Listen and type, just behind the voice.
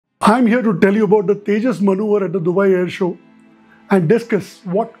I'm here to tell you about the Tejas maneuver at the Dubai Airshow and discuss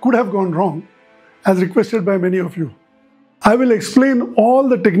what could have gone wrong as requested by many of you. I will explain all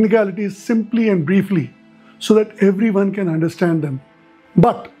the technicalities simply and briefly so that everyone can understand them.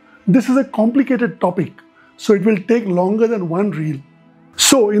 But this is a complicated topic, so it will take longer than one reel.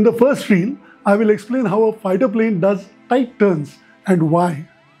 So in the first reel, I will explain how a fighter plane does tight turns and why.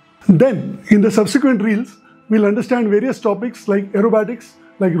 Then in the subsequent reels, we'll understand various topics like aerobatics,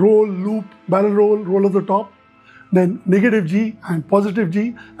 like roll, loop, barrel roll of the top, then negative G and positive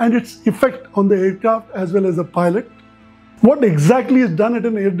G and its effect on the aircraft as well as the pilot. What exactly is done at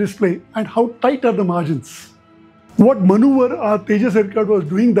an air display and how tight are the margins? What maneuver our Tejas aircraft was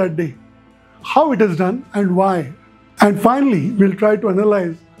doing that day? How it is done and why? And finally, we'll try to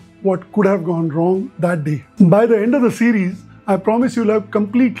analyze what could have gone wrong that day. By the end of the series, I promise you'll have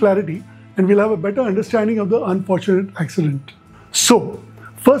complete clarity and we'll have a better understanding of the unfortunate accident. So,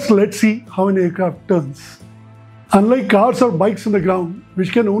 first let's see how an aircraft turns. Unlike cars or bikes on the ground,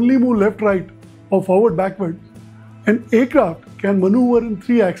 which can only move left-right or forward-backward, an aircraft can maneuver in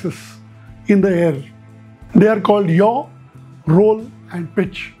three axes in the air. They are called yaw, roll and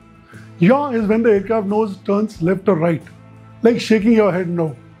pitch. Yaw is when the aircraft nose turns left or right, like shaking your head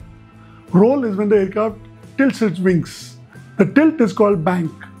no. Roll is when the aircraft tilts its wings. The tilt is called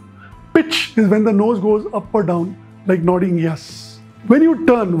bank. Pitch is when the nose goes up or down, like nodding yes. When you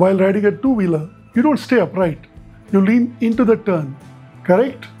turn while riding a two-wheeler, you don't stay upright. You lean into the turn,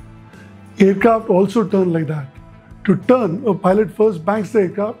 correct? Aircraft also turn like that. To turn, a pilot first banks the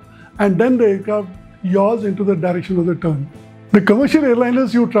aircraft and then the aircraft yaws into the direction of the turn. The commercial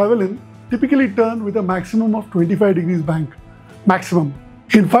airliners you travel in typically turn with a maximum of 25 degrees bank. Maximum.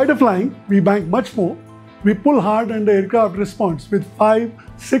 In fighter flying, we bank much more. We pull hard and the aircraft responds with 5,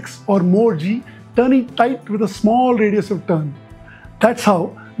 6 or more G, turning tight with a small radius of turn. That's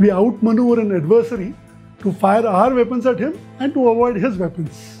how we outmaneuver an adversary to fire our weapons at him and to avoid his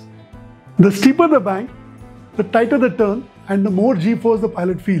weapons. The steeper the bank, the tighter the turn and the more G-force the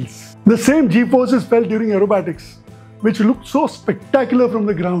pilot feels. The same G-force is felt during aerobatics, which look so spectacular from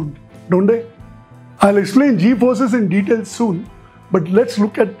the ground, don't they? I'll explain G-forces in detail soon, but let's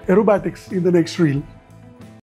look at aerobatics in the next reel.